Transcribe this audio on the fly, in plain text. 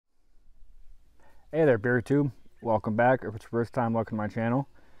Hey there, BeerTube. Welcome back. If it's your first time looking at my channel,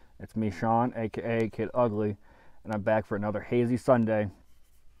 it's me, Sean, aka Kid Ugly, and I'm back for another Hazy Sunday.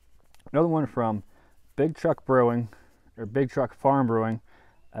 Another one from Big Truck Brewing, or Big Truck Farm Brewing,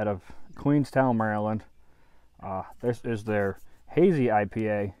 out of Queenstown, Maryland. This is their Hazy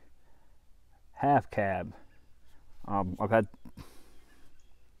IPA, Halfcab. I've had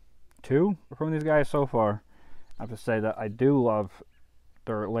two from these guys so far. I have to say that I do love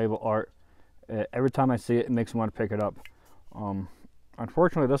their label art. Every time I see it, it makes me want to pick it up.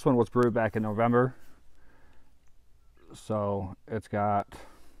 Unfortunately, this one was brewed back in November, so it's got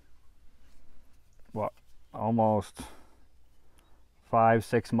what, almost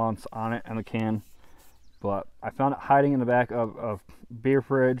 5-6 months on it in the can. But I found it hiding in the back of a beer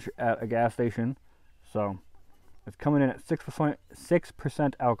fridge at a gas station. So it's coming in at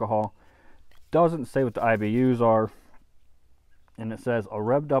 6% alcohol. Doesn't say what the IBUs are. And it says a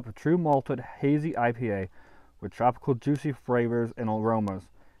revved up true malted hazy IPA with tropical juicy flavors and aromas.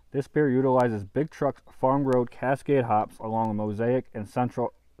 This beer utilizes Big Truck's farm-grown Cascade hops along with Mosaic and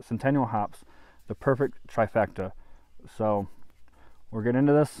Centennial hops, the perfect trifecta. So we're getting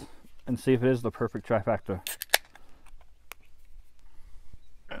into this and see if it is the perfect trifecta.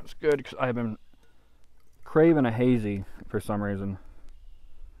 That's good because I've been craving a hazy for some reason.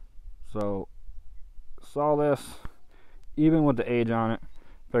 So saw this. Even with the age on it,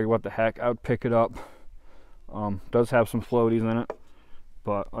 figured what the heck, I would pick it up. Does have some floaties in it,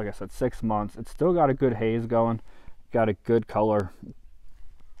 but like I said, 6 months. It's still got a good haze going, got a good color,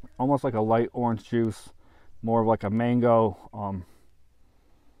 almost like a light orange juice, more of like a mango, I'm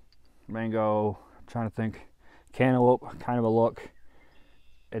trying to think, cantaloupe kind of a look.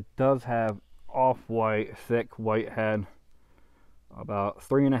 It does have off-white, thick white head, about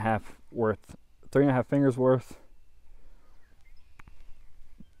 3.5 fingers worth.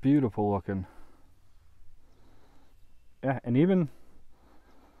 Beautiful looking. Yeah, and even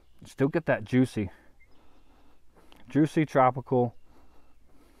still get that juicy tropical,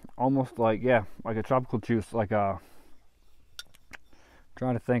 almost like, yeah, like a tropical juice, like a,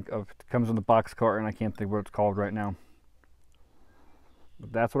 trying to think of, it comes in the box cart and I can't think what it's called right now,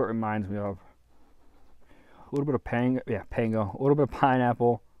 but that's what it reminds me of. A little bit of pango, a little bit of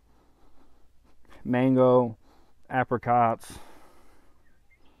pineapple, mango, apricots,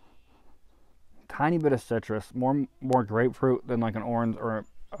 tiny bit of citrus, more grapefruit than like an orange or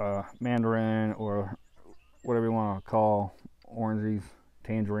a mandarin or whatever you want to call oranges,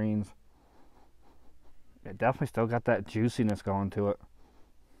 tangerines. It definitely still got that juiciness going to it.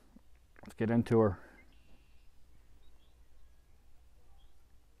 Let's get into her.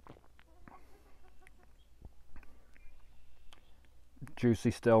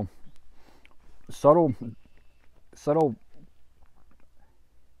 Juicy still. Subtle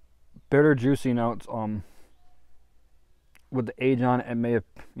bitter juicy notes. With the age on it, it may have,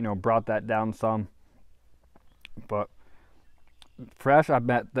 brought that down some, but fresh, I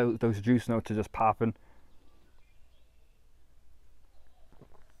bet those juice notes are just popping,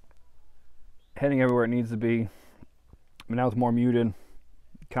 hitting everywhere it needs to be. But now it's more muted,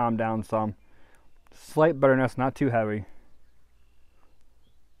 calmed down some, slight bitterness, not too heavy.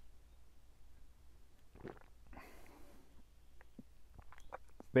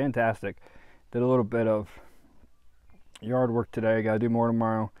 Fantastic. Did a little bit of yard work today. Got to do more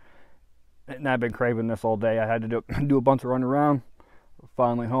tomorrow. And I've been craving this all day. I had to do a bunch of running around.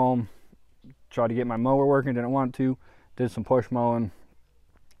 Finally home. Tried to get my mower working. Didn't want to. Did some push mowing.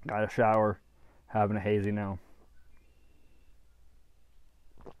 Got a shower. Having a hazy now.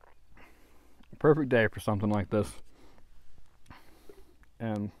 Perfect day for something like this.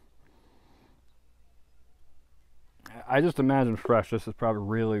 And I just imagine fresh. This is probably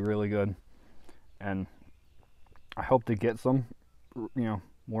really, really good. And I hope to get some,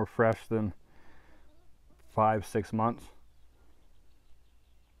 more fresh than 5-6 months.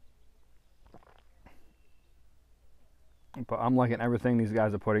 But I'm liking everything these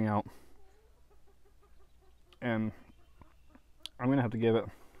guys are putting out. And I'm going to have to give it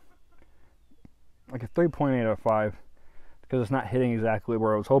like a 3.8 out of 5 because it's not hitting exactly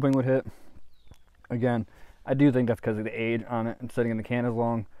where I was hoping it would hit. Again, I do think that's because of the age on it and sitting in the can as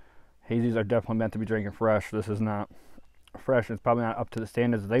long. Hazies are definitely meant to be drinking fresh. This is not fresh. It's probably not up to the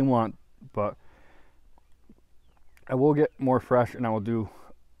standards they want, but I will get more fresh and I will do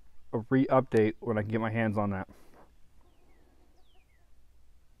a re-update when I can get my hands on that.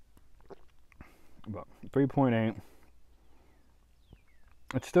 But 3.8.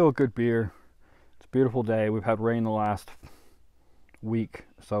 It's still a good beer. It's a beautiful day. We've had rain the last week,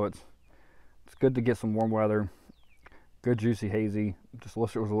 so it's good to get some warm weather. Good juicy hazy. Just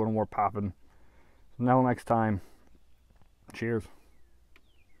wish it was a little more popping. Until next time, cheers.